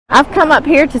I've come up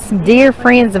here to some dear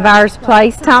friends of ours'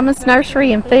 place, Thomas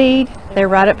Nursery and Feed. They're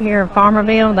right up here in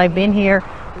Farmerville. They've been here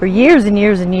for years and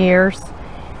years and years.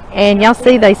 And y'all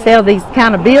see they sell these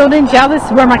kind of buildings. Y'all, this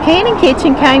is where my canning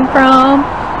kitchen came from.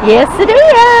 Yes, it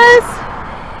is.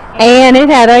 And it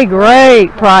had a great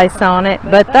price on it,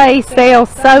 but they sell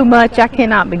so much I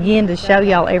cannot begin to show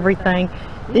y'all everything.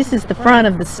 This is the front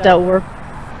of the store.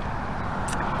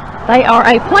 They are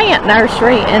a plant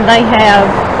nursery and they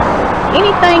have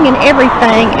anything and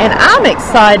everything, and I'm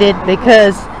excited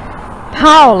because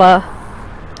Paula,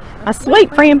 my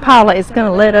sweet friend Paula, is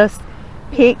going to let us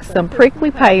pick some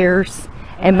prickly pears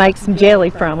and make some jelly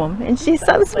from them, and she's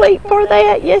so sweet for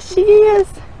that. Yes, she is.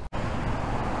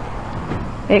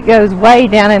 It goes way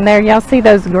down in there. Y'all see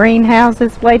those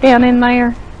greenhouses way down in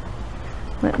there?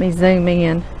 Let me zoom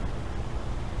in.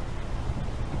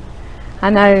 I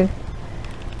know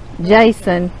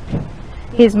Jason,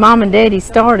 his mom and daddy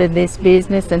started this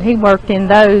business, and he worked in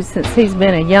those since he's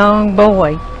been a young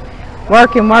boy.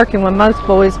 Working when most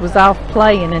boys was off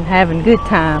playing and having good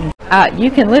times.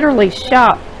 You can literally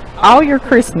shop all your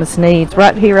Christmas needs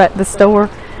right here at the store.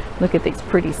 Look at these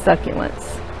pretty succulents.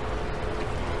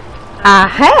 I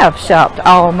have shopped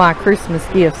all my Christmas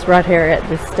gifts right here at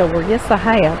this store. Yes, I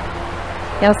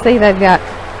have. Y'all see they've got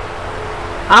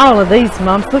all of these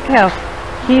mums. Look how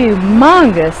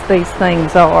humongous these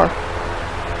things are.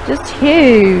 Just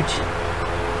huge.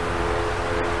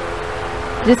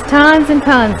 Just tons and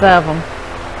tons of them.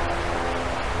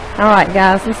 Alright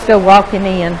guys, let's go walking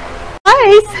in.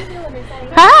 Hey,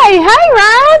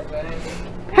 Ryan.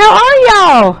 How are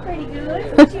y'all? Pretty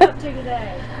good. What you up to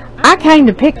today? I came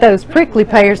to pick those prickly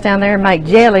pears down there and make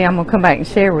jelly. I'm going to come back and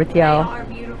share with y'all. They are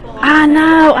beautiful. I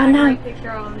know. Picture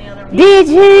on the other one. Did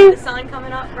you? The sun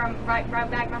coming up from right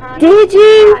back behind. Did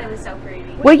you? God, it was so pretty.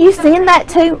 Will you send that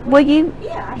to, will you?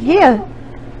 Yeah.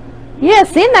 Yeah,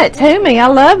 send that to me. I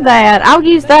love that. I'll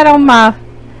use that on my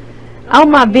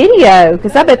video,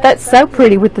 because I bet that's so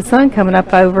pretty with the sun coming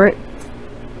up over it.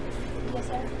 Yes,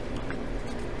 sir.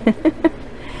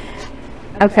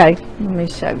 Okay, let me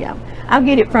show y'all. I'll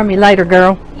get it from you later,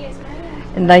 girl. Yes,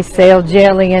 ma'am. And they sell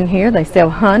jelly in here. They sell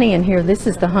honey in here. This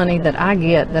is the honey that I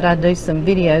get, that I do some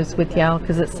videos with y'all,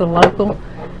 because it's the local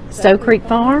Stowe Creek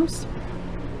Farms.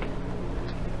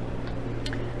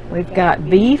 We've got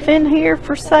beef in here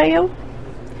for sale.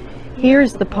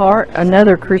 Here's the part,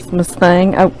 another Christmas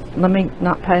thing. Oh, let me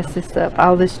not pass this up.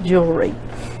 All this jewelry.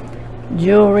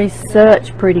 Jewelry,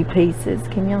 such pretty pieces.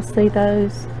 Can y'all see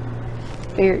those?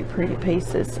 Very pretty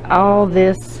pieces. All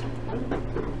this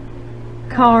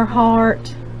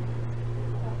Carhartt.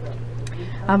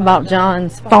 I bought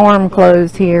John's farm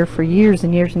clothes here for years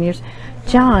and years and years.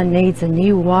 John needs a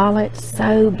new wallet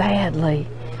so badly,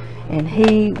 and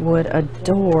he would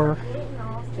adore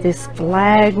this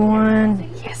flag one.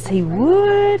 Yes, he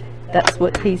would. That's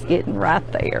what he's getting right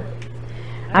there.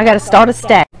 I got to start a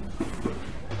stack.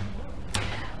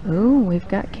 Ooh, we've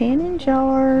got canning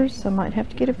jars. I might have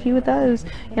to get a few of those.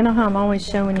 You know how I'm always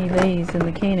showing you these in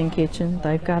the canning kitchen.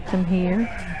 They've got them here.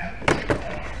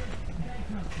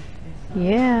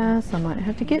 Yes, I might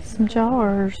have to get some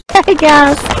jars. Hey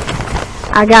guys,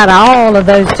 I got all of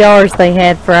those jars they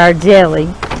had for our jelly.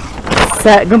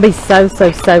 So it's gonna be so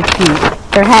cute.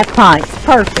 They're half pints.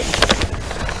 Perfect.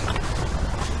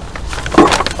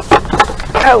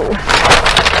 Oh.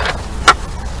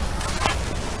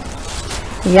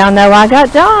 Y'all know I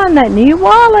got John that new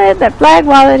wallet, that flag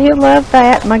wallet. He'll love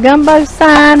that. My gumbo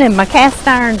sign and my cast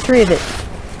iron trivet.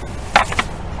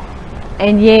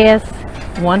 And yes,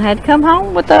 one had to come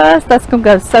home with us. That's going to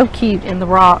go so cute in the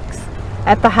rocks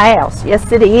at the house.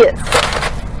 Yes, it is.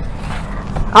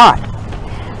 Alright,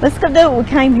 let's go do what we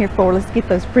came here for. Let's get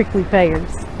those prickly pears.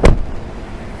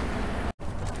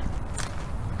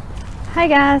 Hey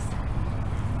guys.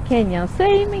 Can y'all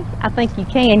see me? I think you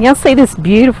can. Y'all see this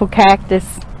beautiful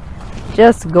cactus?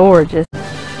 Just gorgeous.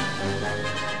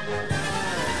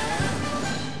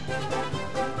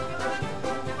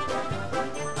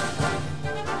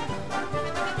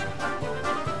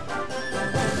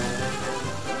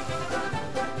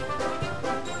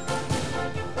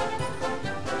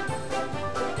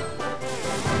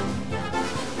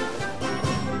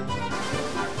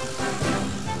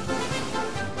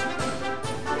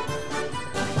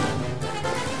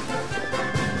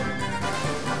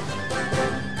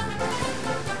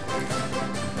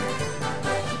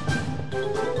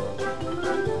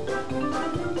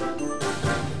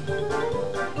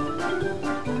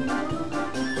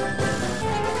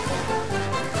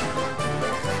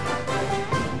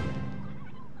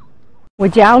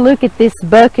 Would y'all look at this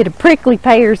bucket of prickly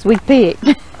pears we picked?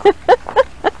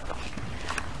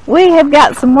 We have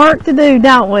got some work to do,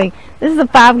 don't we? This is a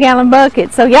 5-gallon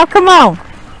bucket, so y'all come on.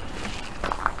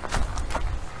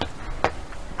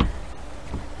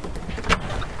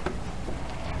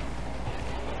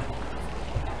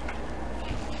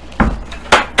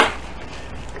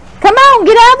 Come on,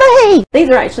 get out of the heat. These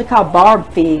are actually called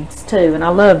barb figs too, and I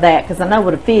love that because I know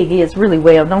what a fig is really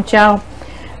well, don't y'all?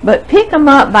 But pick them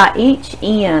up by each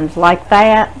end like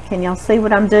that. Can y'all see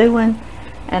what I'm doing?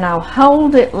 And I'll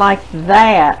hold it like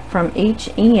that from each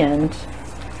end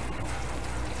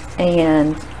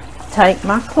and take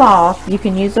my cloth. You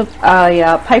can use a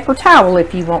paper towel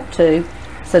if you want to,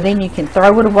 so then you can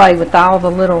throw it away with all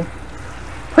the little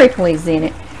pricklies in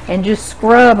it, and just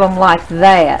scrub them like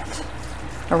that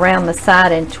around the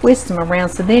side and twist them around,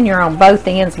 so then you're on both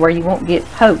ends where you won't get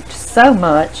poked so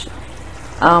much.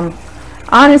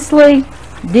 Honestly,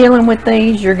 dealing with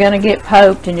these, you're going to get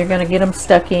poked and you're going to get them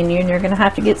stuck in you, and you're going to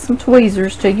have to get some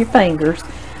tweezers to your fingers,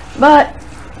 but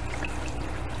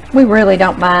we really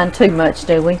don't mind too much,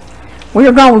 do we?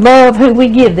 We're going to love who we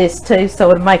give this to, so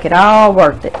it'll make it all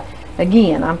worth it.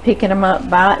 Again, I'm picking them up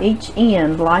by each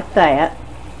end like that,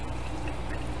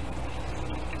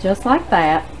 just like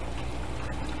that.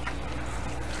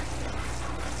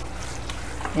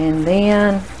 And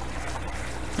then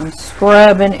I'm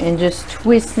scrubbing and just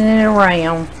twisting it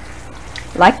around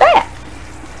like that.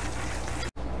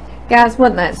 Guys,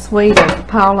 wasn't that sweet of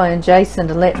Paula and Jason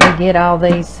to let me get all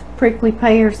these prickly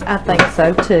pears? I think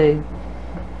so too.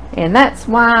 And that's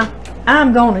why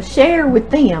I'm going to share with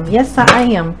them. Yes, I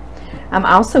am. I'm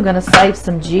also going to save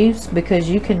some juice, because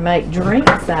you can make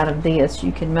drinks out of this.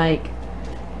 You can make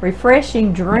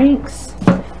refreshing drinks.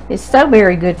 It's so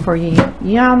very good for you.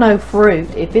 Y'all know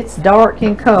fruit, if it's dark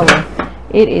in color,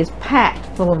 it is packed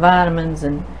full of vitamins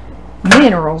and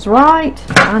minerals, right?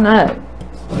 I know.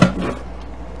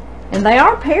 And they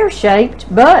are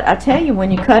pear-shaped, but I tell you,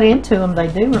 when you cut into them, they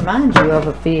do remind you of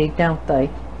a fig, don't they?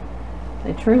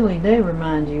 They truly do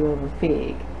remind you of a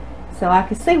fig. So I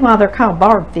can see why they're called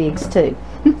barb figs too.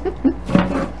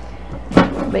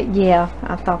 But yeah,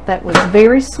 I thought that was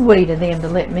very sweet of them to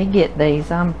let me get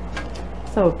these. I'm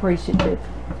so appreciative.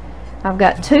 I've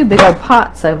got 2 big old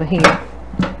pots over here.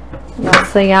 Y'all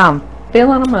see I'm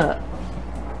filling them up.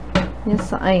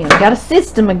 Yes, I am. Got a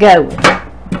system a going.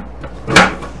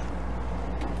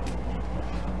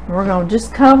 We're going to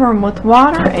just cover them with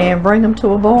water and bring them to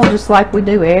a boil, just like we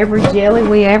do every jelly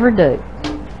we ever do.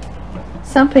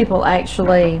 Some people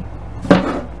actually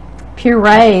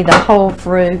puree the whole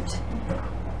fruit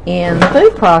in the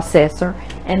food processor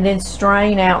and then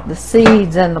strain out the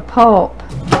seeds and the pulp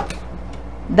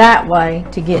that way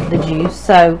to get the juice.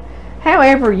 So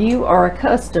however you are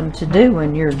accustomed to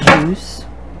doing your juice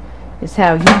is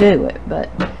how you do it, but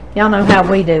y'all know how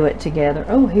we do it together.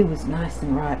 Oh, he was nice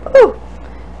and ripe. Oh,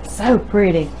 so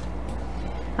pretty.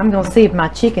 I'm gonna see if my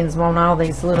chickens want all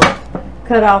these little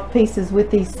cut off pieces with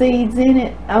these seeds in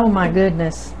it. Oh my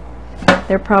goodness,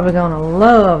 they're probably gonna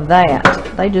love that.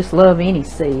 They just love any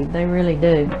seed, they really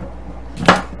do.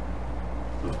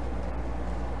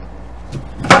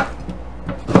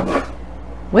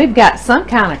 We've got some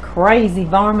kind of crazy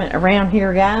varmint around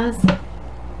here, guys.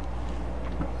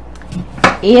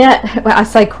 Well, I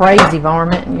say crazy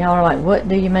varmint, and y'all are like, what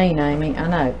do you mean, Amy? I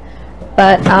know.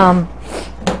 But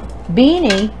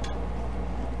Beanie,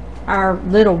 our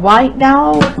little white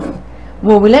dog,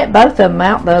 well, we let both of them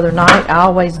out the other night. I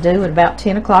always do at about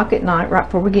 10 o'clock at night, right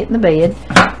before we get in the bed.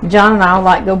 John and I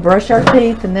like go brush our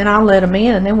teeth, and then I'll let them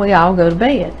in, and then we all go to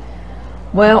bed.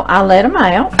 Well, I let them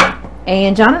out,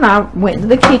 and John and I went to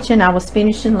the kitchen. I was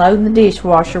finishing loading the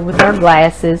dishwasher with our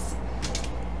glasses,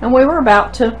 and we were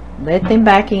about to let them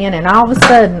back in, and all of a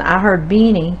sudden I heard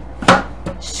Beanie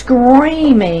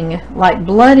screaming like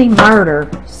bloody murder,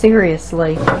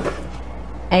 seriously.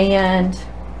 And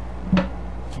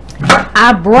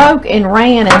I broke and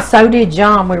ran, and so did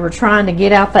John. We were trying to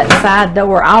get out that side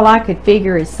door. All I could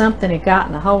figure is something had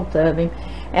gotten a hold of him,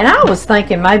 and I was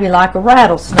thinking maybe like a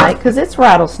rattlesnake, because it's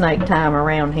rattlesnake time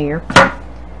around here.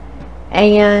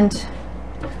 And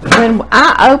when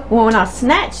I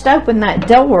snatched open that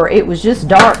door, it was just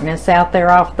darkness out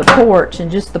there off the porch,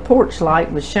 and just the porch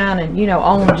light was shining, you know,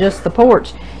 on just the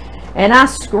porch. And I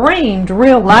screamed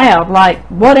real loud, like,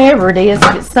 whatever it is,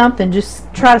 if it's something,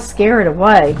 just try to scare it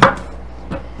away.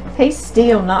 He's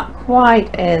still not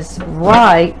quite as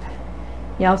ripe,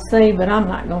 y'all see, but I'm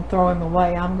not going to throw him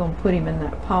away. I'm going to put him in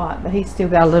that pot, but he's still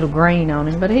got a little green on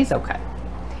him, but he's okay.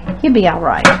 He'll be all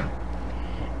right.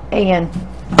 And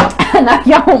now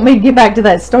y'all want me to get back to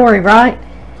that story, right?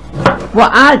 Well,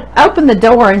 I opened the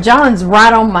door, and John's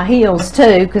right on my heels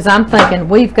too, because I'm thinking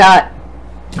we've got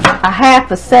a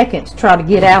half a second to try to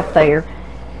get out there.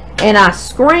 and I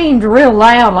screamed real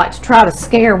loud, like to try to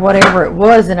scare whatever it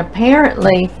was, and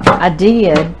apparently I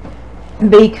did,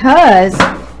 because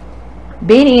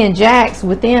Benny and Jax,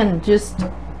 within just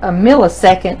a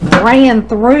millisecond, ran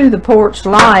through the porch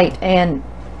light and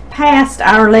past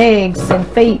our legs and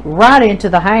feet right into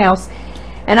the house.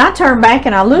 And I turned back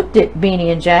and I looked at Benny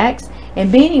and Jax,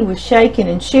 and Benny was shaking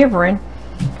and shivering,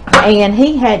 and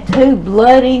he had 2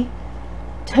 bloody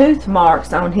tooth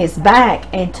marks on his back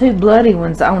and 2 bloody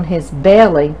ones on his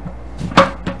belly,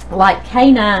 like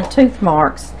canine tooth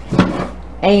marks,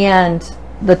 and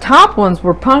the top ones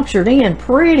were punctured in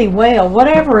pretty well.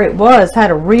 Whatever it was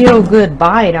had a real good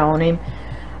bite on him.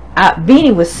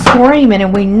 Benny was screaming,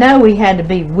 and we know he had to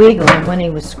be wiggling when he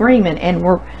was screaming, and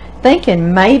we're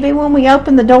thinking maybe when we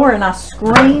opened the door and I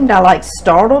screamed, I like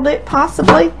startled it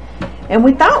possibly, and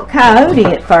we thought coyote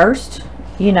at first,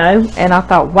 you know, and I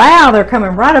thought, wow, they're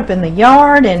coming right up in the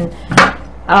yard, and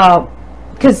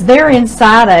because they're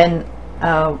inside an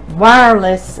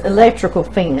wireless electrical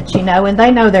fence, you know, and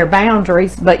they know their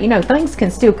boundaries, but you know, things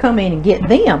can still come in and get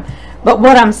them. But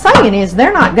what I'm saying is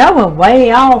they're not going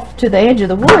way off to the edge of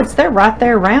the woods, they're right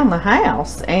there around the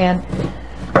house. And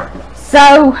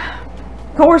so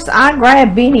of course I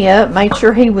grabbed Benny up, made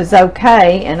sure he was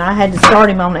okay, and I had to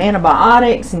start him on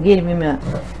antibiotics and get him a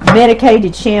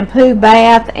medicated shampoo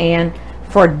bath, and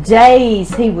for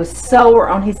days he was sore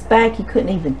on his back, you couldn't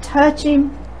even touch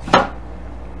him,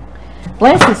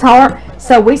 bless his heart.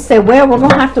 So we said, well, we're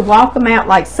gonna have to walk them out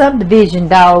like subdivision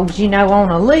dogs, you know, on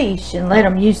a leash, and let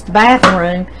them use the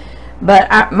bathroom.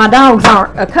 But my dogs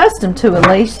aren't accustomed to a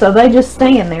leash, so they just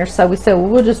stand there. So we said, well,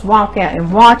 we'll just walk out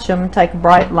and watch them and take a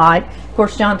bright light. Of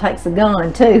course, John takes a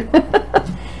gun too.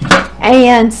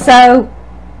 And so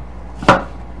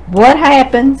what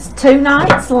happens 2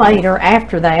 nights later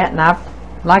after that, and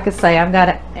like I say, I've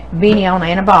got Benny on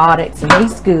antibiotics, and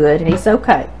he's good, he's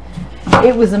okay.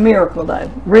 It was a miracle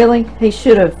though, really. We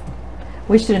should have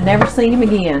never seen him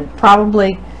again.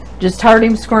 Probably just heard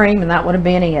him scream, and that would have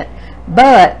been it.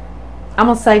 But I'm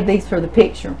gonna save these for the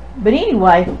picture. But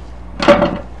anyway,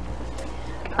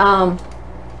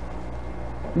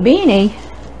 Benny,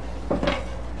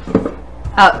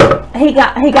 he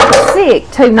got sick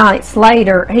 2 nights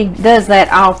later. He does that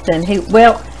often.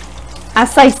 Well, I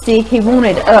say sick, he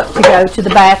wanted up to go to the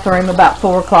bathroom about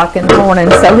 4 o'clock in the morning,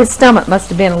 so his stomach must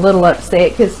have been a little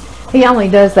upset, because he only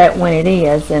does that when it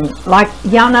is. And like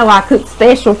y'all know, I cook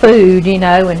special food, you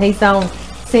know, and he's on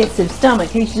sensitive stomach.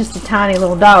 He's just a tiny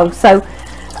little dog. So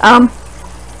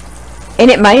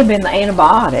and it may have been the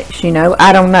antibiotics, you know,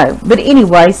 I don't know. But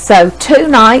anyway, so 2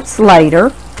 nights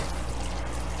later,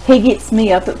 he gets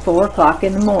me up at 4 o'clock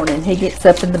in the morning. He gets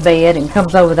up in the bed and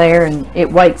comes over there, and it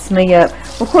wakes me up.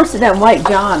 Well, of course, it doesn't wake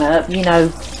John up. You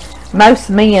know,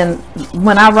 most men,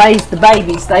 when I raise the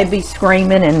babies, they be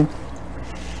screaming, and,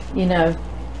 you know,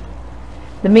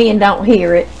 the men don't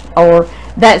hear it, or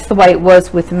that's the way it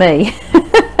was with me.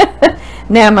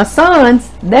 Now, my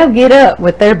sons, they'll get up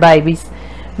with their babies.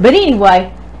 But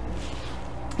anyway,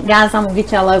 guys, I'm going to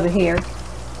get y'all over here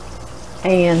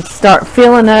and start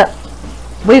filling up.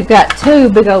 We've got 2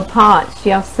 big old pots.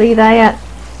 Y'all see that?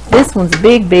 This one's a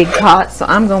big pot, so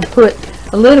I'm going to put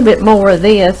a little bit more of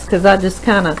this, because I just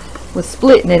kind of was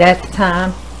splitting it at the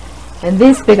time. And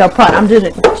this big old pot, I'm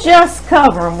just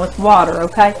cover them with water,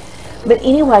 okay? But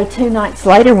anyway, 2 nights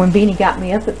later, when Benny got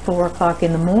me up at 4 o'clock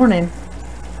in the morning,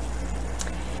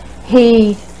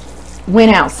 he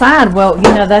went outside. Well,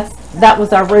 you know, that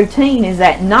was our routine, is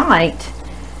at night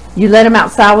you let him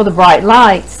outside with a bright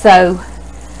light. So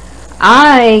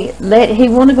he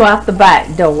wanted to go out the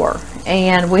back door,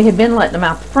 and we had been letting him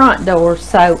out the front door,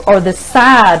 or the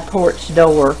side porch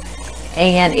door,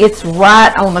 and it's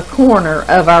right on the corner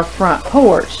of our front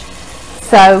porch.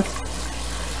 So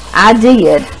I'm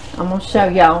gonna show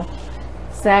y'all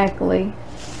exactly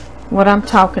what I'm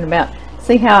talking about.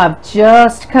 See how I've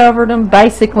just covered them?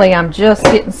 Basically, I'm just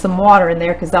getting some water in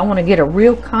there, because I want to get a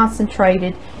real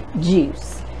concentrated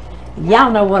juice. Y'all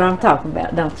know what I'm talking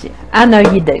about, don't you? I know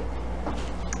you do.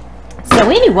 So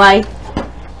anyway,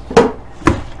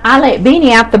 I let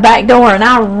Benny out the back door, and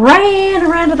I ran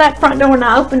around to that front door, and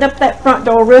I opened up that front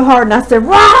door real hard, and I said,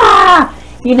 "Rah!"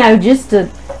 You know, just to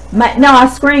I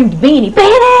screamed, "Benny,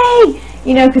 Benny!"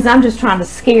 You know, because I'm just trying to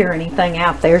scare anything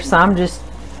out there. So I'm just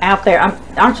out there.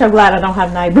 Aren't you glad I don't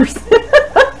have neighbors?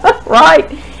 Right?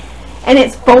 And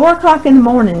it's 4 o'clock in the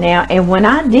morning now, and when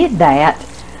I did that,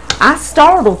 I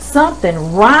startled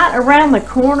something right around the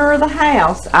corner of the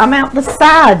house. I'm out the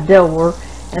side door,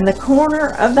 and the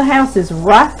corner of the house is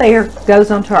right there,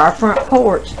 goes onto our front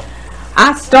porch.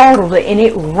 I startled it, and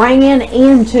it ran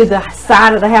into the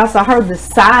side of the house. I heard the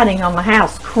siding on the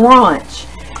house crunch,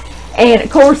 And of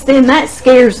course then that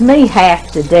scares me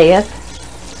half to death.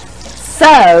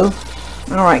 So,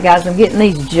 alright guys, I'm getting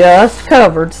these just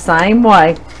covered same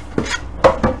way.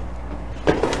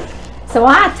 So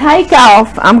I take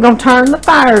off, I'm going to turn the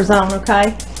fires on,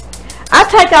 okay? I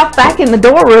take off back in the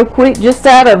door real quick just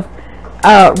out of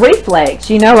reflex,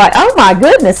 you know, like, oh my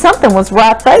goodness, something was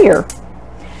right there.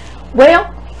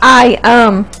 Well,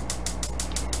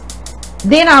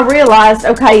 then I realized,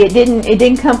 okay, it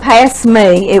didn't come past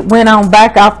me. It went on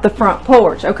back off the front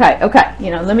porch. Okay,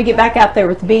 you know, let me get back out there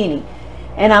with Benny.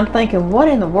 And I'm thinking, what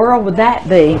in the world would that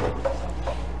be?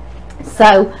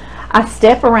 So I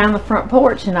step around the front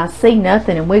porch and I see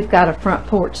nothing, and we've got a front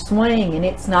porch swing and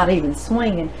it's not even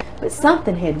swinging, but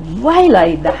something had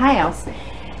waylaid the house.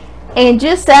 And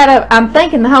just I'm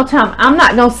thinking the whole time, I'm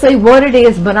not going to see what it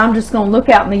is, but I'm just going to look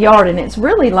out in the yard, and it's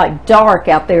really like dark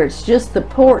out there. It's just the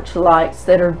porch lights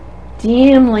that are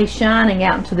dimly shining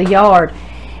out into the yard.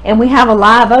 And we have a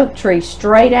live oak tree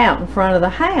straight out in front of the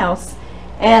house.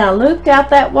 And I looked out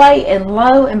that way, and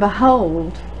lo and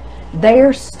behold,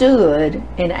 there stood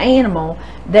an animal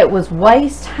that was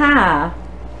waist high,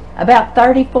 about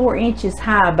 34 inches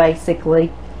high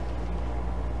basically,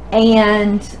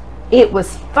 and it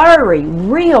was furry,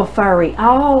 real furry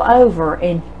all over,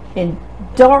 and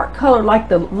dark color, like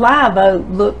the live oak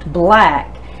looked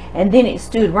black. And then it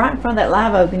stood right in front of that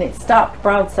live oak, and it stopped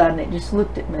broadside, and it just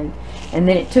looked at me, and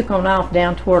then it took on off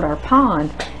down toward our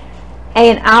pond.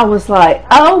 And I was like,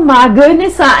 oh my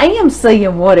goodness, I am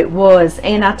seeing what it was.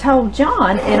 And I told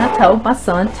John, and I told my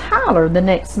son Tyler the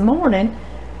next morning.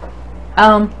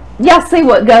 Y'all see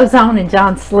what goes on, and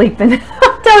John's sleeping.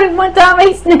 I told him one time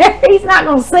he's not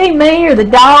going to see me or the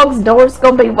dog's door's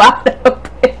going to be wide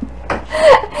open.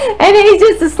 And he's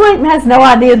just asleep and has no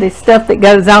idea this stuff that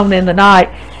goes on in the night.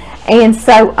 And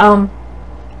so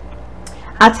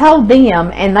I told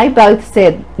them, and they both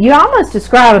said, you're almost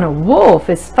describing a wolf,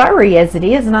 as furry as it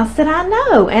is. And I said, I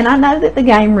know. And I know that the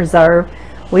game reserve,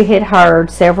 we had heard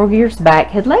several years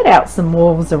back, had let out some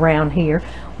wolves around here.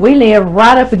 We live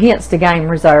right up against a game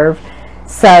reserve.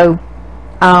 So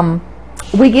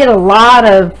we get a lot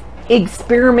of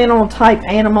experimental type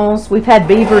animals. We've had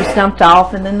beavers dumped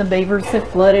off, and then the beavers have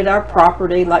flooded our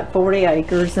property, like 40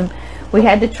 acres. And we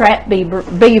had to trap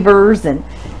beavers. And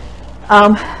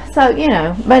so, you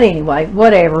know, but anyway,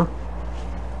 whatever.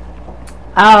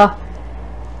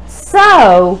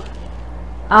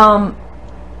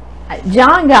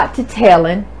 John got to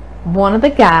telling one of the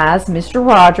guys, Mr.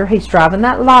 Roger, he's driving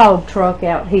that log truck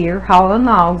out here, hauling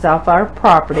logs off our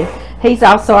property. He's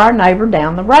also our neighbor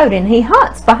down the road, and he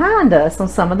hunts behind us on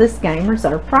some of this game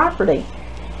reserve property.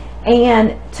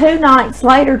 And 2 nights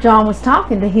later, John was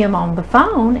talking to him on the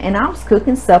phone, and I was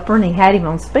cooking supper, and he had him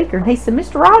on speaker, and he said,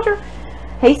 Mr. Roger,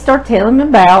 he started telling me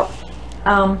about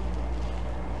a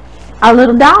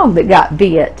little dog that got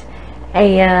bit,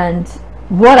 and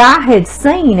what I had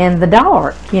seen in the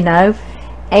dark, you know.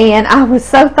 And I was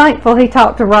so thankful he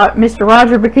talked to Mr.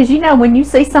 Roger, because, you know, when you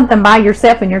see something by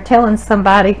yourself and you're telling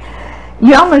somebody,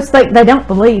 you almost think they don't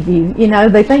believe you, you know,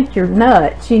 they think you're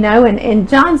nuts, you know. And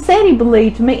John said he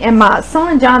believed me, and my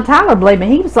son John Tyler believed me.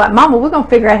 He was like, Mama, we're going to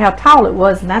figure out how tall it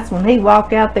was. And that's when he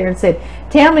walked out there and said,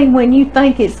 tell me when you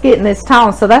think it's getting this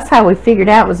tall. So that's how we figured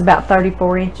out it was about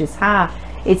 34 inches high.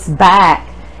 It's back.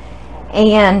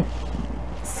 And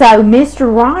so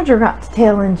Mr. Roger got to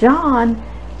telling John,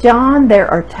 there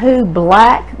are 2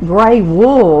 black gray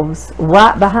wolves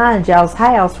right behind y'all's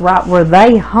house, right where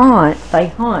they hunt. They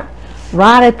hunt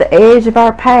right at the edge of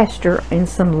our pasture in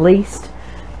some leased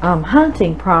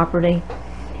hunting property.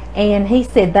 And he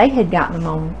said they had gotten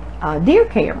them on deer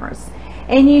cameras.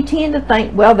 And you tend to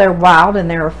think, well, they're wild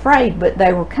and they're afraid, but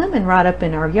they were coming right up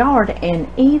in our yard. And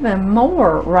even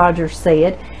more, Roger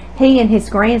said, he and his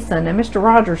grandson, now Mr.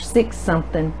 Roger's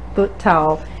 6-something foot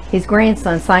tall, his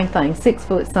grandson, same thing, 6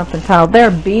 foot something tall.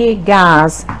 They're big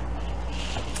guys.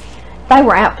 They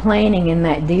were out planting in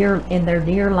their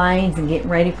deer lanes and getting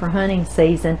ready for hunting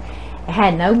season.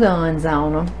 Had no guns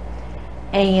on them.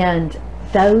 And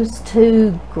those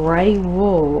 2 gray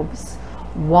wolves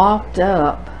walked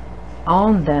up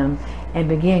on them and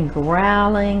began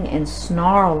growling and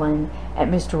snarling at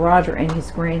Mr. Roger and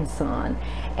his grandson.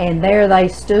 And there they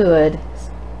stood,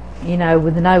 you know,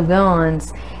 with no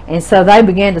guns. And so they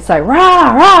began to say,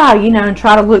 rah, rah, you know, and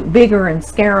try to look bigger and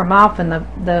scare them off. And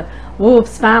the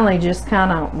wolves finally just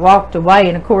kind of walked away.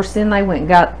 And of course, then they went and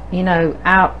got, you know,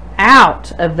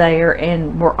 out of there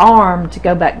and were armed to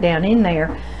go back down in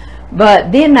there.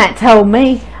 But then that told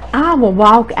me, I will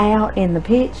walk out in the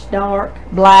pitch dark,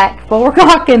 black, 4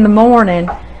 o'clock in the morning,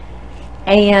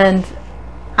 and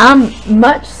I'm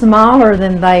much smaller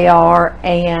than they are,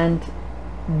 and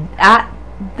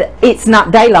it's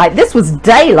not daylight. This was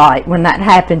daylight when that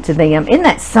happened to them. Isn't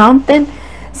that something?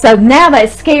 So now that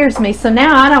scares me. So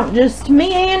now I don't just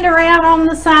meander out on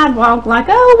the sidewalk like,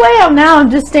 oh well. Now I'm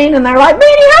just standing there like,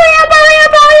 Benny, hurry up, hurry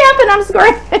up, hurry up, and I'm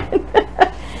screaming.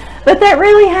 But that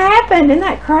really happened. Isn't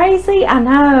that crazy? I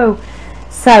know.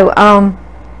 So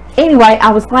anyway,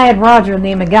 I was glad Roger and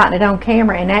them had gotten it on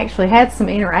camera and actually had some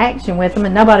interaction with them,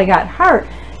 and nobody got hurt.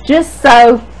 Just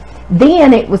so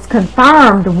then it was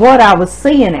confirmed what I was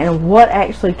seeing and what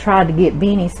actually tried to get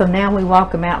Benny. So now we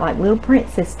walk them out like little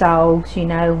princess dogs, you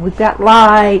know. We've got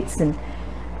lights, and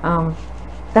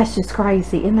that's just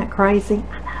crazy. Isn't that crazy?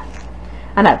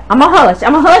 I know. I'm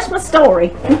gonna hush my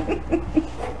story.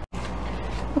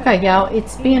 Okay, y'all,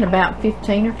 it's been about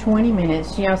 15 or 20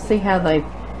 minutes. Y'all see how they've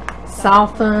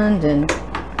softened and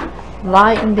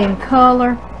lightened in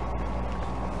color?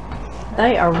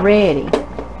 They are ready.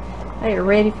 They are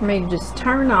ready for me to just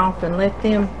turn off and let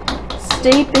them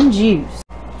steep in juice.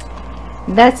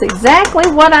 That's exactly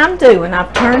what I'm doing.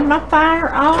 I've turned my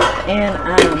fire off and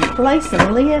I'm placing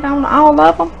a lid on all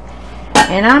of them.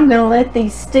 And I'm going to let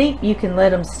these steep. You can let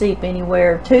them steep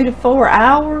anywhere 2 to 4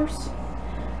 hours.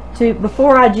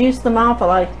 Before I juice them off, I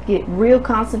like to get real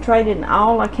concentrated and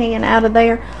all I can out of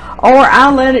there. Or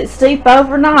I'll let it steep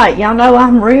overnight. Y'all know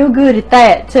I'm real good at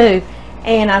that too.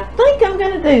 And I think I'm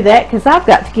going to do that because I've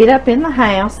got to get up in the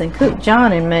house and cook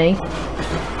John and me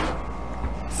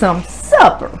some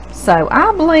supper. So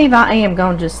I believe I am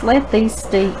going to just let these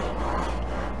steep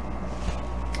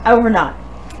overnight.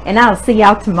 And I'll see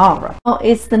y'all tomorrow. Oh,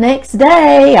 it's the next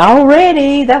day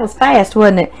already. That was fast,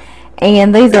 wasn't it?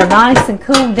 And these are nice and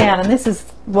cooled down. And this is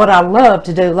what I love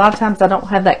to do. A lot of times I don't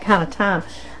have that kind of time.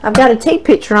 I've got a tea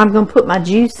pitcher I'm going to put my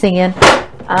juice in.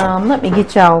 Let me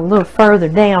get y'all a little further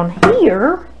down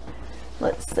here.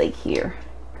 Let's see here.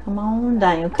 Come on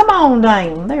down. Come on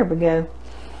down. There we go.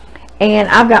 And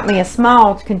I've got me a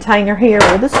small container here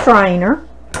with a strainer.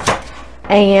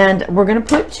 And we're going to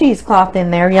put cheesecloth in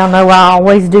there. Y'all know I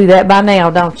always do that by now,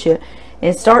 don't you?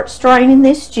 And start straining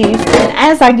this juice. And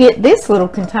as I get this little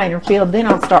container filled, then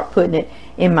I'll start putting it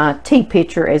in my tea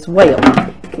pitcher as well.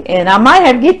 And I might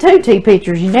have to get 2 tea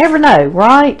pitchers. You never know,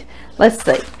 right? Let's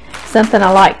see. Something I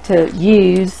like to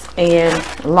use, and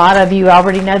a lot of you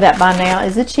already know that by now,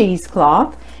 is a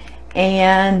cheesecloth.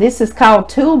 And this is called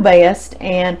Tool Best.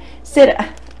 And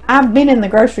I've been in the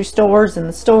grocery stores and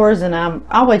the stores, and I'm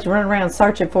always running around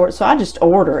searching for it, so I just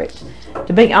order it,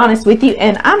 to be honest with you.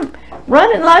 And I'm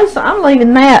running low, so I'm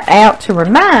leaving that out to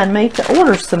remind me to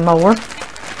order some more.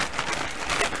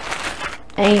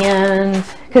 And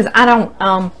because I don't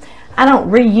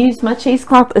reuse my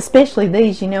cheesecloth, especially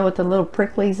these, you know, with the little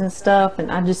pricklies and stuff, and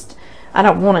I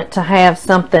don't want it to have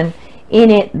something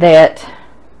in it that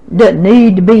doesn't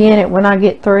need to be in it when I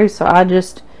get through, so I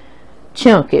just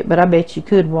chunk it. But I bet you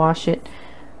could wash it.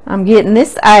 I'm getting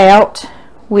this out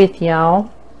with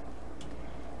y'all,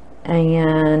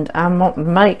 and I'm going to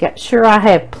make sure I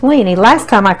have plenty. Last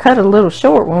time I cut it a little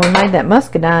short when we made that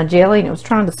muscadine jelly, and it was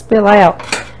trying to spill out,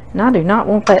 and I do not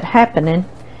want that happening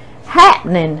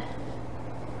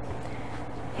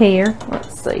here.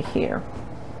 Let's see here.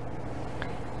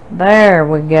 There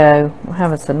we go. We'll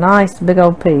have us a nice big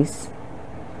old piece.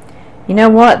 You know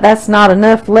what? That's not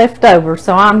enough left over,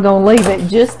 so I'm going to leave it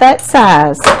just that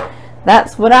size.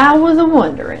 That's what I was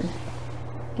wondering.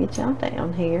 Get y'all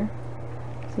down here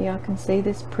so y'all can see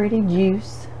this pretty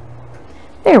juice.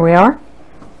 There we are.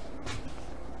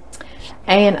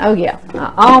 And oh yeah,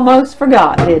 I almost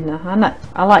forgot, didn't I? I know.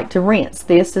 I like to rinse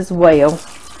this as well,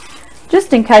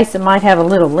 just in case it might have a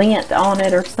little lint on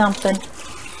it or something.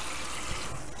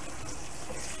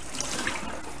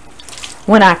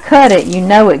 When I cut it, you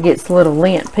know it gets little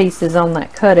lint pieces on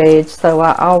that cut edge, so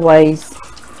I always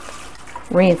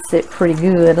rinse it pretty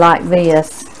good like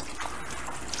this.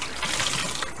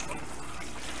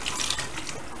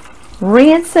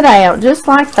 Rinse it out just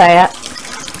like that.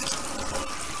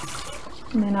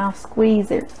 And then I'll squeeze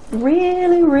it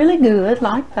really, really good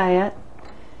like that.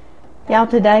 Y'all,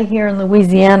 today here in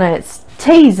Louisiana, it's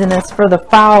teasing us for the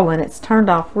fall, and it's turned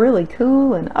off really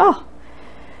cool, and oh,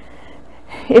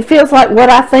 it feels like what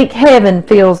I think heaven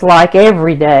feels like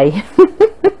every day.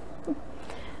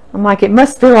 I'm like, it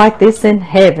must feel like this in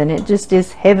heaven. It just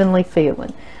is heavenly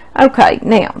feeling. Okay,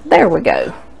 now, there we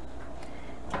go.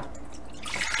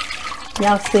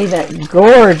 Y'all see that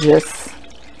gorgeous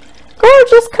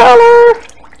color?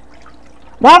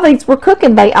 While these were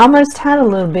cooking, they almost had a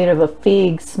little bit of a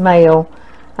fig smell.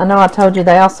 I know I told you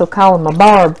they also call them a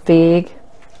barb fig.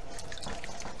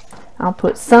 I'll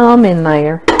put some in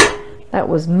there. That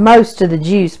was most of the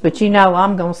juice, but you know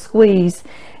I'm going to squeeze.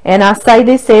 And I say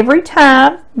this every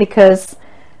time because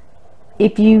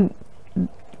if you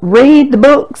read the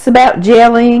books about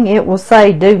gelling, it will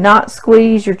say do not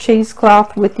squeeze your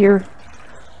cheesecloth with your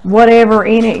whatever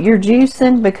in it you're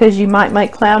juicing, because you might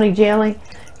make cloudy jelly.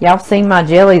 Y'all seen my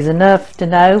jellies enough to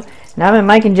know, and I've been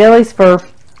making jellies for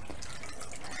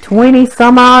 20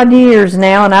 some odd years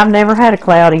now, and I've never had a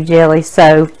cloudy jelly.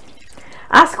 So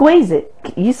I squeeze it.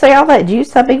 You see all that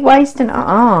juice I be wasting?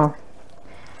 No,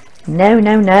 no,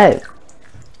 no.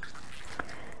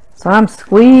 So I'm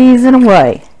squeezing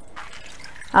away.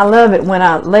 I love it when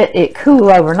I let it cool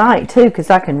overnight too,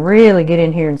 because I can really get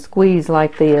in here and squeeze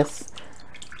like this.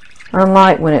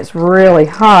 Unlike when it's really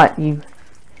hot, you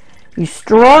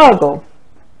struggle.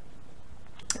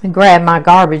 And grab my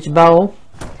garbage bowl.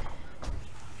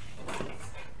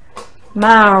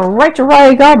 My Rachel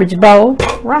Ray garbage bowl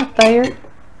right there.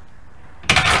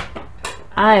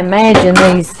 I imagine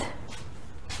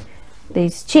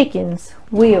these chickens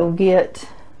will get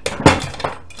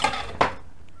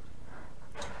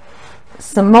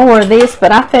some more of this,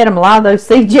 but I fed them a lot of those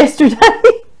seeds yesterday.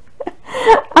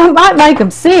 I might make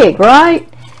them sick, right?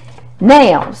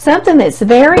 Now, something that's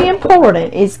very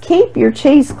important is keep your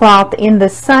cheesecloth in the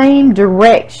same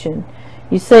direction.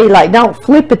 You see, like, don't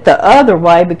flip it the other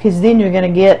way, because then you're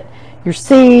going to get your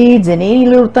seeds and any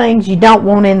little things you don't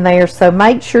want in there. So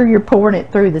make sure you're pouring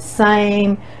it through the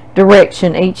same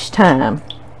direction each time.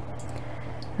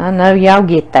 I know y'all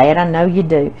get that. I know you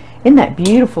do. Isn't that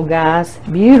beautiful, guys?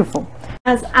 Beautiful.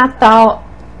 Guys, I thought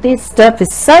this stuff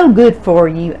is so good for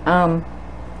you.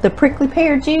 The prickly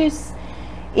pear juice,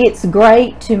 it's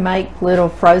great to make little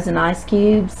frozen ice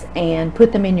cubes and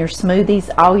put them in your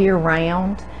smoothies all year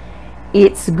round.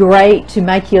 It's great to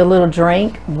make you a little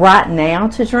drink right now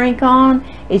to drink on.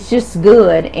 It's just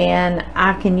good, and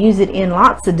I can use it in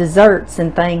lots of desserts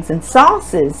and things, and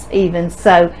sauces even.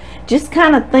 So just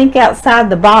kind of think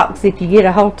outside the box if you get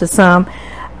a hold of some.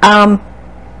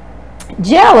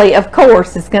 Jelly, of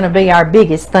course, is going to be our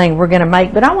biggest thing we're going to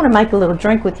make, but I want to make a little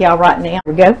drink with y'all right now. Here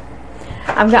we go.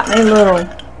 I've got me a little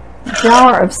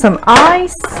jar of some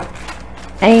ice,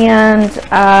 and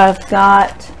I've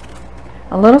got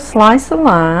a little slice of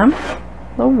lime, a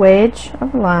little wedge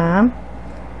of lime.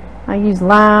 I use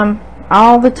lime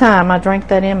all the time. I drink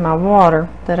that in my water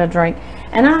that I drink.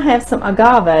 And I have some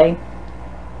agave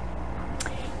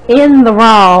in the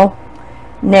raw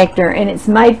nectar, and it's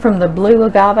made from the blue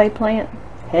agave plant.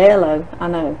 Hello, I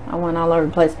know, I went all over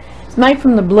the place. It's made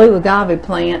from the blue agave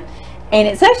plant, and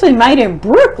it's actually made in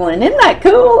Brooklyn. Isn't that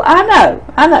cool? I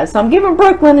know. So I'm giving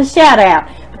Brooklyn a shout out.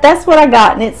 But that's what I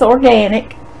got, and it's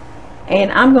organic.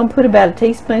 And I'm going to put about a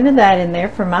teaspoon of that in there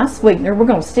for my sweetener. We're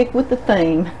going to stick with the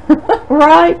theme.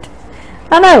 Right?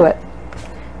 I know it.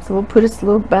 So we'll put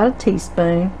about a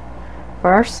teaspoon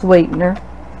for our sweetener.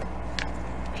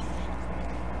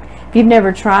 If you've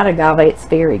never tried agave, it's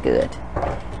very good.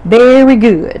 Very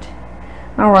good.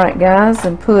 Alright, guys,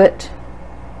 and put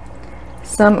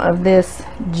some of this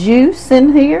juice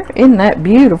in here. Isn't that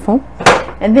beautiful?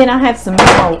 And then I have some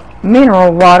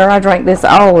mineral water. I drink this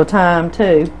all the time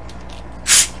too.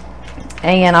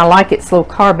 And I like its little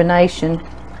carbonation.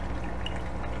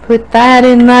 Put that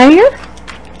in there.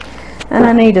 And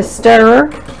I need a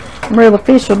stir. I'm real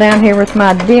official down here with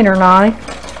my dinner knife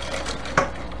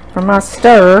for my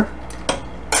stir.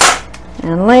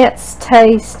 And let's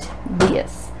taste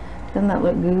this. Doesn't that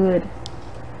look good?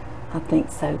 I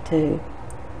think so too.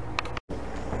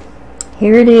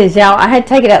 Here it is, y'all. I had to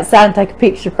take it outside and take a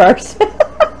picture first.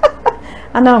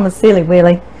 I know I'm a silly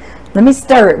willy. Let me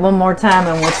stir it one more time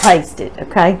and we'll taste it,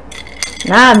 okay?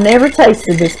 Now, I've never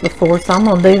tasted this before, so I'm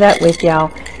going to do that with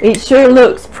y'all. It sure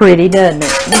looks pretty, doesn't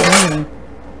it?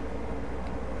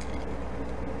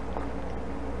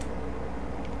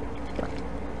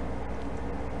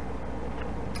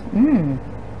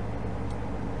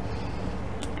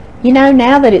 You know,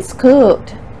 now that it's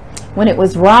cooked, when it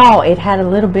was raw, it had a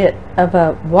little bit of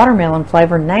a watermelon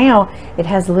flavor. Now, it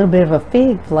has a little bit of a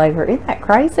fig flavor. Isn't that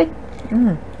crazy?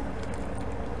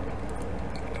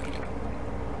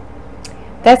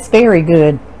 That's very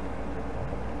good.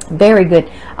 Very good.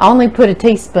 I only put a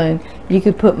teaspoon. You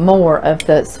could put more of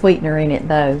the sweetener in it,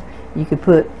 though. You could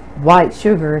put white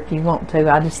sugar if you want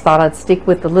to. I just thought I'd stick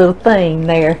with the little thing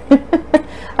there.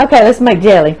 Okay, let's make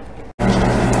jelly.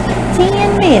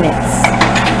 10 minutes.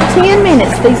 10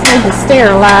 minutes. These need to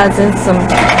sterilize in some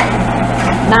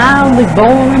mildly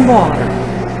boiling water.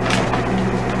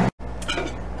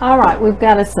 Alright, we've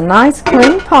got us a nice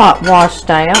clean pot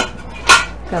washed out.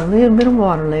 Got a little bit of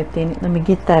water left in it. Let me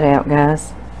get that out,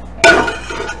 guys.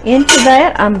 Into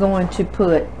that, I'm going to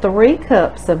put 3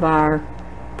 cups of our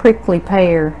prickly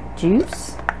pear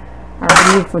juice. Our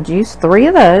beautiful juice. 3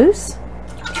 of those.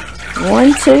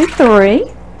 1, 2,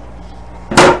 3,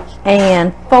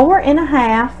 and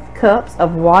 4½ cups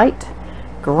of white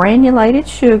granulated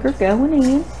sugar going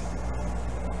in.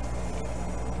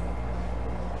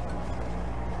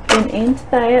 And into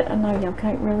that, I know y'all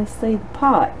can't really see the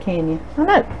pot, can you? I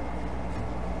know.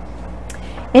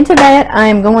 Into that, I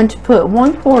am going to put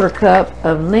 1/4 cup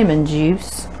of lemon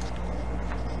juice.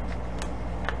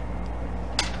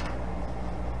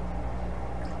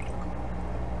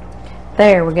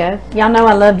 There we go. Y'all know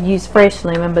I love to use fresh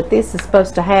lemon, but this is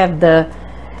supposed to have the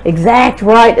exact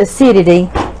right acidity.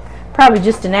 Probably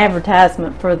just an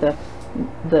advertisement for the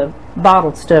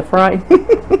bottled stuff, right?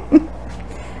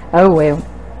 Oh well.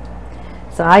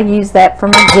 So I use that for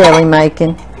my jelly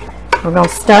making. We're going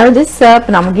to stir this up,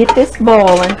 and I'm going to get this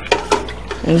boiling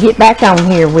and get back on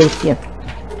here with you.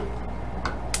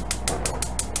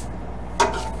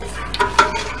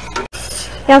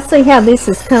 Y'all see how this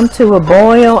has come to a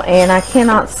boil, and I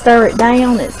cannot stir it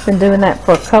down. It's been doing that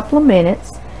for a couple of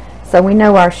minutes. So we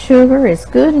know our sugar is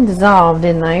good and dissolved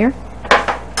in there.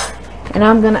 And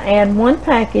I'm going to add 1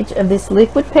 package of this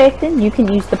liquid pectin. You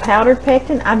can use the powdered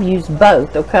pectin. I've used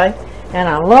both, okay? And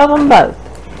I love them both.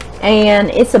 And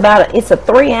it's a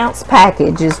 3-ounce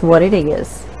package is what it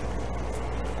is.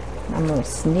 I'm going to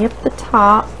snip the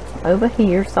top over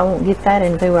here so I won't get that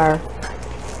into our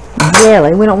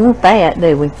jelly. We don't want that,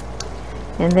 do we?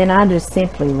 And then I just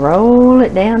simply roll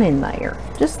it down in there,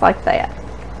 just like that.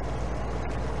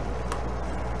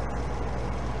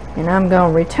 And I'm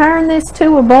going to return this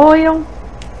to a boil.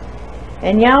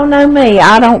 And y'all know me,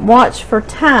 I don't watch for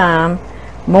time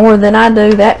more than I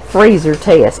do that freezer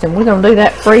test. And we're going to do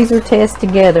that freezer test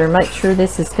together and make sure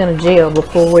this is going to gel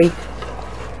before we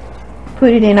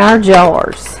put it in our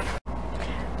jars.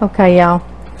 Okay, y'all.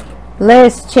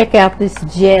 Let's check out this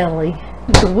jelly,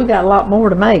 because we got a lot more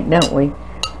to make, don't we?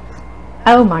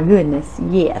 Oh my goodness,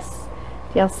 yes.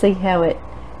 Y'all see how it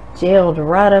gelled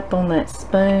right up on that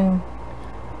spoon?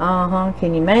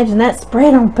 Can you imagine that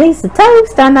spread on a piece of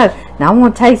toast? I know. Now I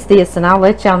want to taste this, and I'll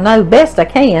let y'all know best I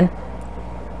can.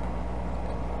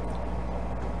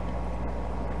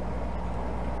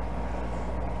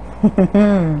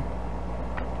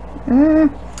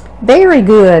 Very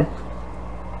good.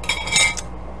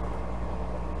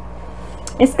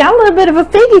 It's got a little bit of a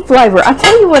figgy flavor. I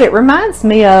tell you what it reminds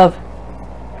me of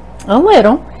a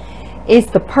little is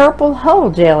the purple hull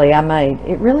jelly I made.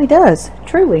 It really does,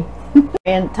 truly.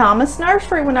 And Thomas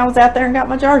Nursery, when I was out there and got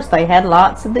my jars, they had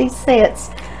lots of these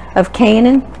sets of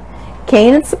canning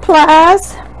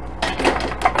supplies.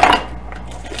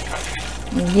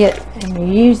 You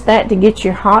use that to get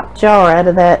your hot jar out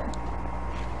of that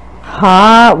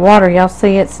hot water. Y'all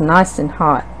see it's nice and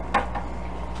hot.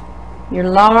 Your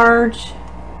large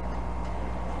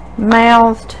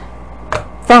mouthed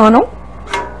funnel,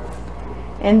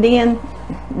 and then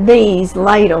these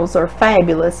ladles are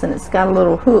fabulous, and it's got a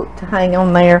little hook to hang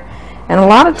on there. And a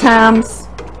lot of times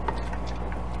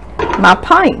my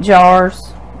pint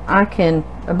jars I can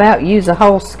about use a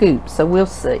whole scoop, so we'll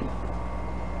see.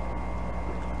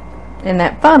 And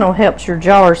that funnel helps your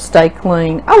jars stay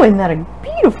clean. Oh, isn't that a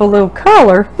beautiful little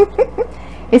color?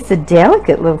 It's a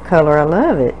delicate little color. I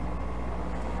love it.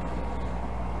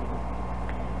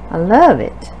 I love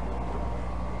it.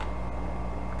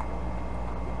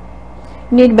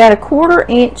 You need about a 1/4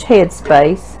 inch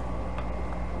headspace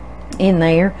in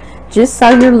there, just so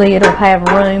your lid will have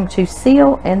room to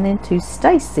seal and then to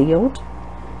stay sealed.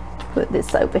 Put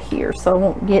this over here so I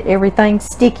won't get everything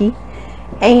sticky.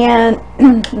 And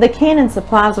the canning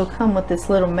supplies will come with this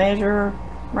little measure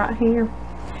right here,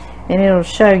 and it'll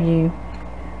show you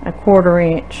a 1/4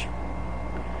 inch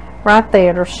right there.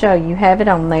 It'll show you have it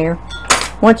on there.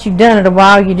 Once you've done it a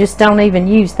while, you just don't even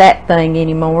use that thing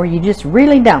anymore. You just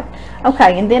really don't.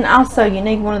 Okay, and then also you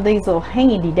need one of these little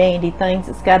handy dandy things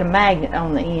that's got a magnet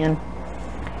on the end,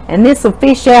 and this will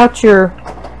fish out your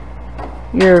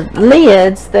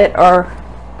lids that are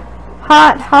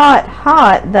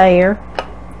hot there,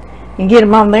 and get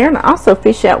them on there, and also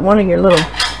fish out one of your little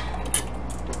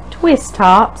twist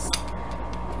tops.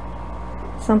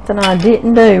 Something I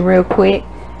didn't do real quick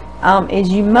is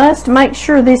you must make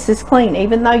sure this is clean.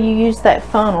 Even though you use that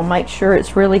funnel, make sure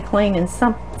it's really clean. And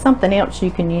something else you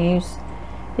can use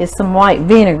is some white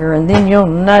vinegar, and then you'll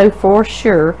know for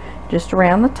sure. Just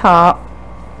around the top,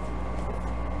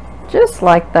 just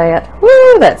like that.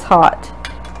 Woo, that's hot.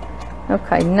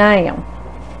 Okay, now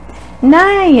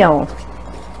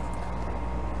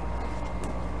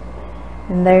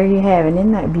and there you have it.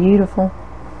 Isn't that beautiful?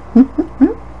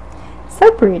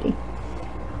 So pretty.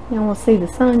 Y'all want to see the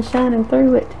sun shining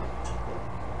through it?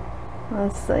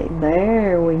 Let's see.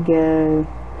 There we go.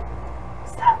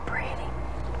 So pretty.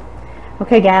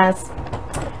 Okay guys,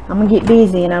 I'm gonna get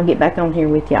busy and I'll get back on here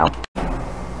with y'all.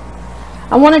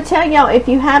 I want to tell y'all, if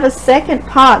you have a second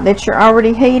pot that you're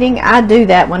already heating, I do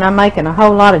that when I'm making a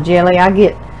whole lot of jelly. I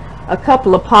get a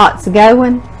couple of pots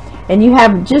going, and you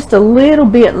have just a little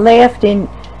bit left in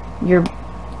your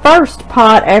first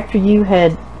pot after you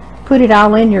had put it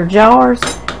all in your jars.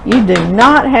 You do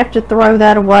not have to throw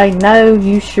that away. No,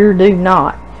 you sure do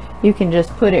not. You can just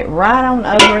put it right on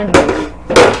over in there.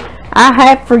 I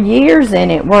have for years and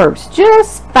it works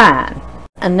just fine.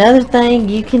 Another thing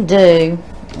you can do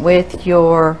with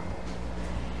your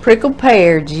prickled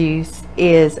pear juice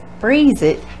is freeze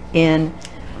it in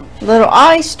little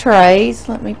ice trays.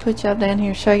 Let me put y'all down here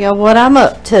and show y'all what I'm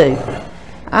up to.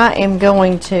 I am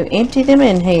going to empty them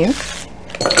in here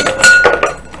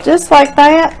just like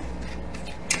that,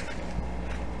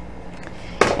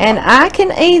 and I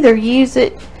can either use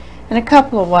it in a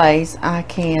couple of ways. I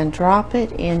can drop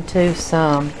it into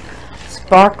some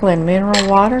sparkling mineral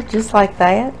water just like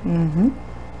that,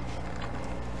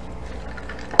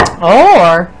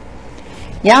 or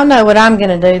y'all know what I'm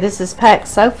going to do. This is packed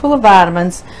so full of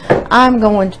vitamins. I'm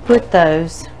going to put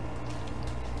those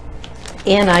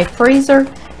in a freezer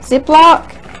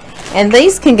Ziploc, and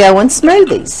these can go in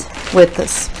smoothies with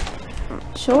us.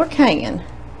 Sure can.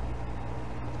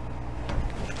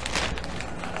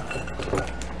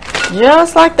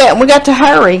 Just like that. And we got to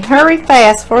hurry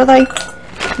fast before they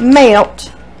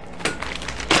melt.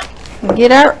 And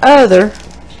get our other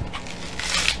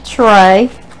tray.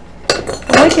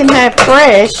 We can have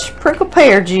fresh prickled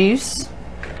pear juice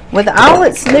with all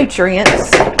its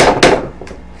nutrients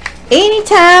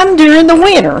anytime during the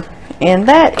winter, and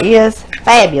that is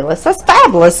fabulous. That's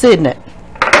fabulous, isn't it?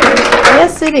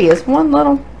 Yes, it is. One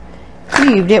little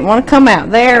cube didn't want to come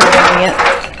out. There it went.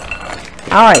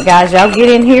 All right, guys, y'all get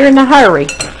in here in a hurry.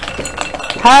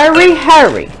 Hurry,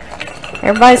 hurry.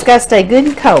 Everybody's got to stay good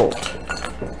and cold.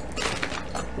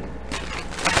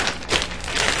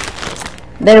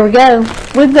 There we go.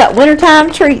 We've got wintertime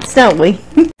treats, don't we?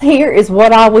 Here is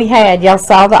what all we had. Y'all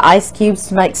saw the ice cubes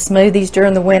to make smoothies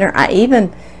during the winter. I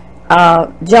even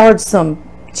jarred some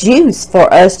juice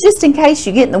for us, just in case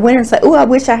you get in the winter and say, oh, I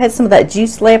wish I had some of that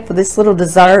juice left for this little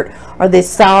dessert or this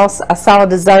sauce. I saw a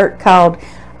dessert called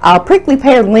prickly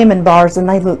pear lemon bars, and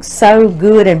they look so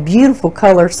good and beautiful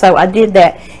color, so I did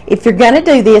that. If you're going to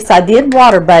do this, I did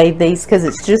water bathe these because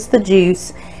it's just the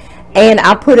juice, and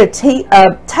I put a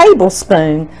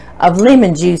tablespoon of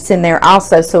lemon juice in there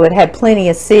also, so it had plenty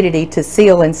of acidity to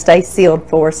seal and stay sealed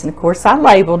for us. And of course I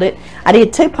labeled it. I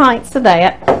did 2 pints of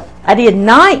that. I did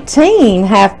 19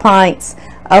 half pints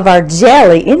of our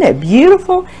jelly. Isn't it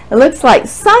beautiful? It looks like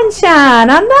sunshine.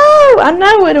 I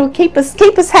know it'll keep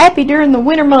us happy during the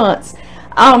winter months.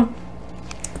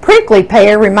 Prickly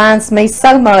Pear reminds me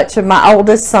so much of my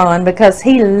oldest son because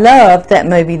he loved that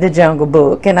movie, The Jungle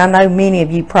Book, and I know many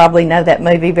of you probably know that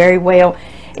movie very well.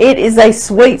 It is a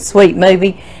sweet, sweet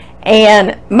movie,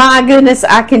 and my goodness,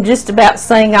 I can just about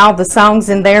sing all the songs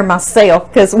in there myself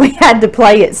because we had to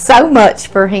play it so much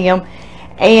for him.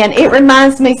 And it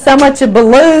reminds me so much of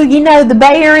Baloo, you know, the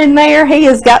bear in there. He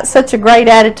has got such a great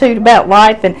attitude about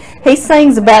life, and he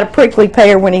sings about a prickly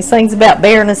pear when he sings about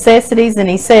bare necessities, and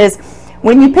he says,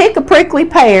 when you pick a prickly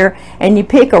pear and you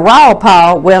pick a raw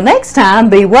paw, well, next time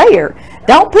beware.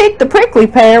 Don't pick the prickly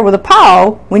pear with a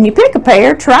paw. When you pick a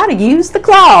pear, try to use the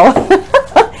claw.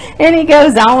 And he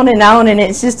goes on, and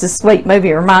it's just a sweet movie.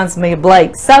 It reminds me of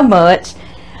Blake so much.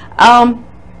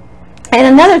 And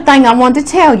another thing I wanted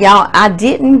to tell y'all, I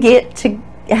didn't get to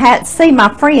see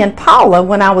my friend Paula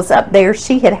when I was up there.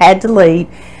 She had to leave.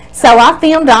 So I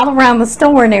filmed all around the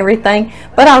store and everything,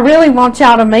 but I really want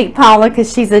y'all to meet Paula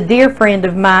because she's a dear friend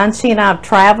of mine. She and I have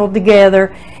traveled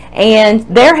together, and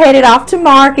they're headed off to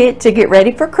market to get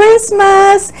ready for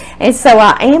Christmas. And so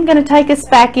I am going to take us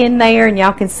back in there, and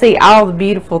y'all can see all the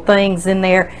beautiful things in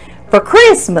there for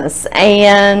Christmas.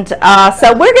 And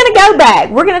so we're going to go back.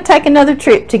 We're going to take another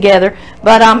trip together.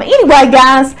 But anyway,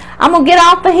 guys, I'm going to get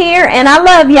off of here, and I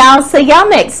love y'all. See y'all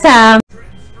next time.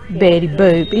 Betty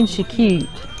Boop, isn't she cute?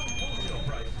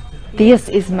 This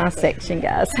is my section,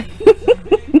 guys.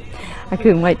 I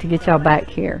couldn't wait to get y'all back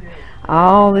here.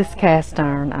 All this cast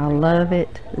iron. I love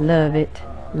it, love it,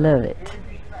 love it.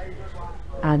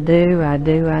 I do, I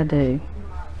do, I do.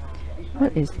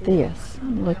 What is this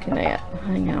I'm looking at?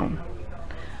 Hang on.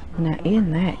 Now,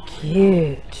 isn't that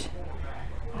cute?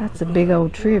 That's a big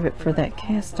old trivet for that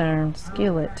cast iron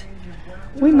skillet.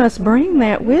 We must bring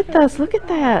that with us. Look at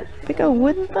that big old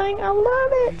wooden thing. I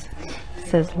love it. It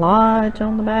says Lodge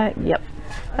on the back. Yep,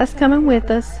 that's coming with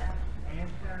us.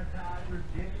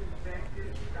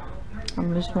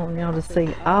 I'm just wanting y'all to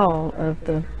see all of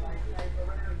the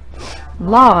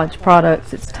Lodge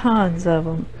products. It's tons of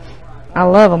them. I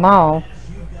love them all.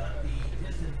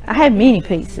 I have many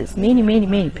pieces.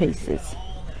 Many pieces.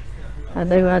 I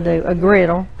do. A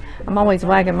griddle. I'm always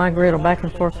wagging my griddle back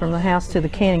and forth from the house to the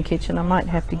canning kitchen. I might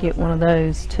have to get one of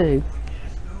those too.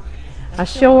 I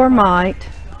sure might.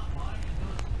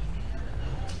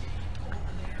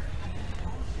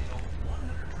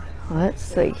 Let's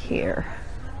see here.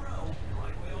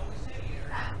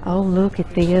 Oh, look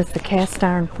at this. The cast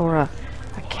iron for a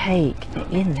cake.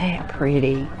 Isn't that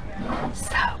pretty?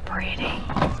 So pretty.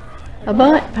 A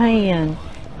bundt pan.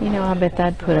 You know, I bet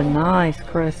that'd put a nice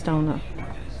crust on a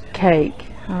cake.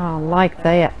 Oh, I like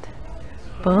that.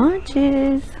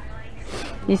 Bunches.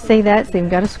 You see that? It's even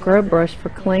got a scrub brush for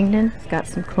cleaning. It's got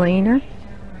some cleaner.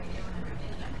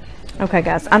 Okay,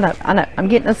 guys. I know. I'm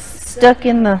getting us stuck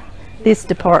in this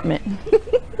department.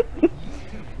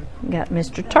 Got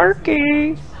Mr.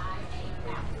 Turkey.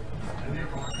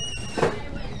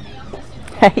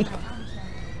 Hey.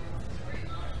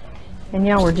 And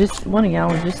one of y'all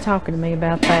were just talking to me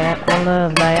about that. I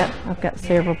love that. I've got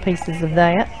several pieces of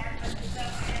that.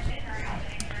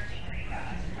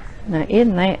 Now,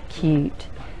 isn't that cute?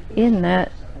 Isn't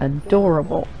that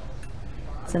adorable?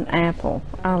 It's an apple.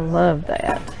 I love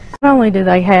that. Not only do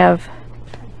they have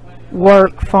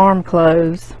work farm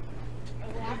clothes,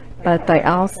 but they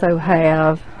also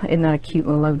have, isn't that a cute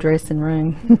little dressing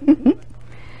room?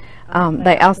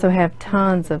 They also have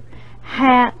tons of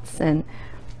hats and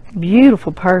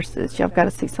beautiful purses. Y'all got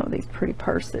to see some of these pretty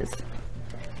purses.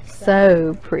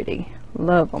 So pretty.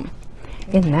 Love them.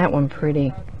 Isn't that one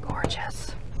pretty?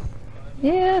 Gorgeous.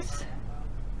 Yes.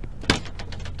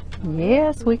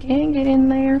 Yes, we can get in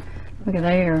there. Look at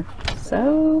there.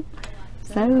 So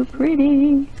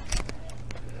pretty.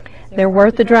 They're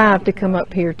worth the drive to come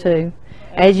up here too.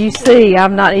 As you see,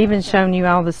 I've not even shown you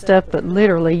all the stuff, but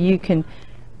literally you can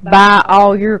buy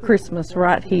all your Christmas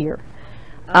right here.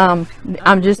 I'm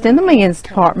just in the men's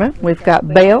department. We've got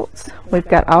belts. We've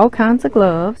got all kinds of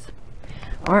gloves.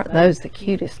 Aren't those the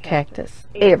cutest cactus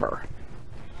ever?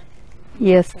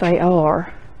 Yes, they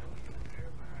are.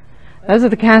 Those are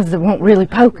the kinds that won't really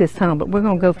poke us, huh? But we're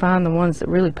going to go find the ones that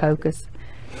really poke us.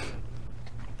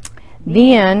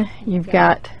 Then you've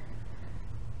got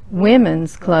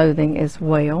women's clothing as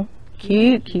well.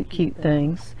 Cute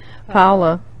things.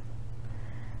 Paula,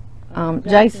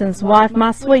 Jason's wife,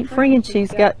 my sweet friend,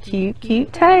 she's got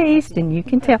cute taste, and you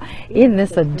can tell. Isn't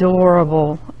this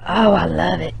adorable? Oh, I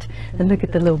love it. And look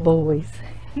at the little boys.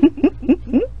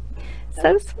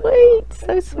 So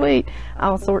sweet.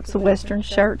 All sorts of western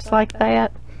shirts like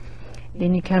that.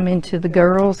 Then you come into the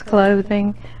girls'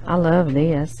 clothing. I love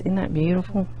this. Isn't that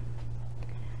beautiful?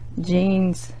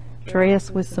 Jeans dress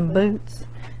with some boots.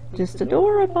 Just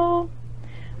adorable.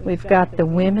 We've got the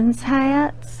women's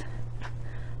hats.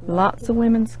 Lots of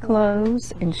women's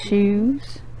clothes and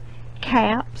shoes.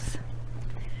 Caps.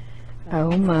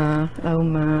 Oh my.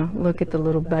 Look at the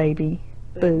little baby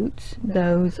boots.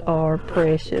 Those are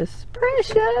precious.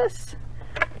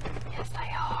 Yes,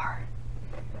 they are.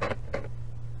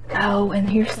 Oh, and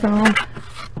here's some.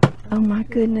 Oh my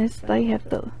goodness, they have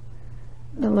the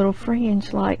little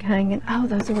fringe like hanging. Oh,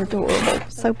 those are adorable.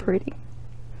 So pretty.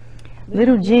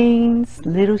 Little jeans,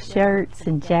 little shirts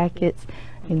and jackets.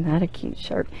 Isn't that a cute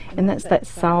shirt? And that's that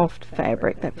soft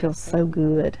fabric that feels so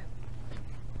good.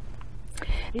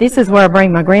 This is where I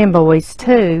bring my grandboys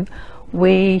too.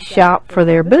 We shop for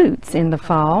their boots in the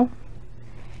fall,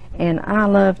 and I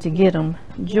love to get them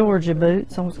Georgia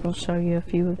boots. I'm just going to show you a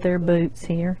few of their boots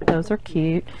here. Those are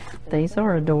cute. These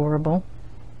are adorable.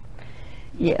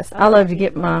 Yes, I love to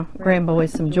get my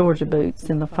grandboys some Georgia boots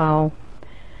in the fall.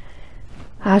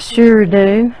 I sure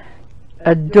do.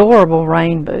 Adorable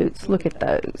rain boots. Look at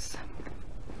those.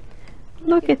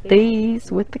 Look at these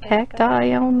with the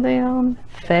cacti on them.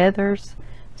 Feathers.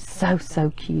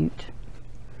 So cute.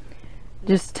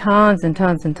 Just tons and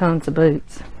tons of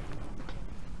boots.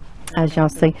 As y'all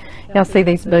see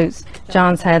these boots.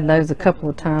 John's had those a couple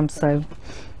of times, so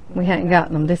we hadn't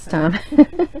gotten them this time.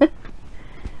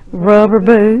 Rubber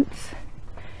boots.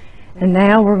 And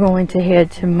now we're going to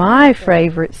head to my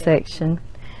favorite section,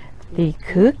 the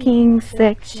cooking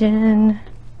section.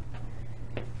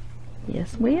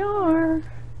 Yes, we are.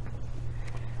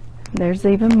 There's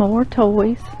even more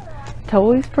toys.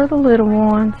 Toys for the little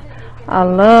ones. I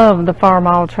love the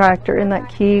Farmall tractor. Isn't that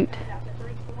cute?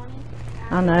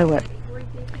 I know it.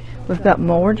 We've got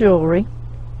more jewelry.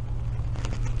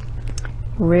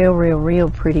 Real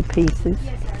pretty pieces.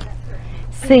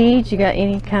 Seeds. You got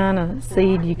any kind of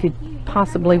seed you could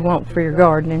possibly want for your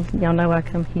gardening. Y'all know I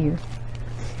come here.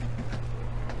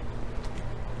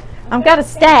 I've got a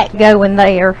stack going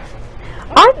there.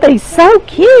 Aren't they so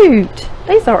cute?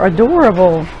 These are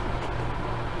adorable.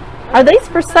 Are these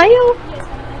for sale?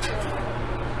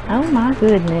 Oh my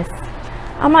goodness.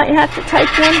 I might have to take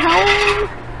one home.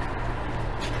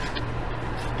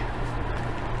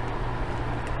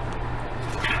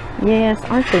 Yes,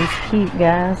 aren't these cute,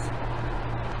 guys?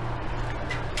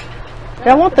 Do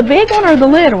I want the big one or the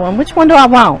little one? Which one do I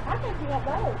want? I think you got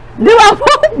both. Do I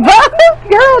want both?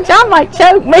 Girl, John might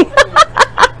choke me.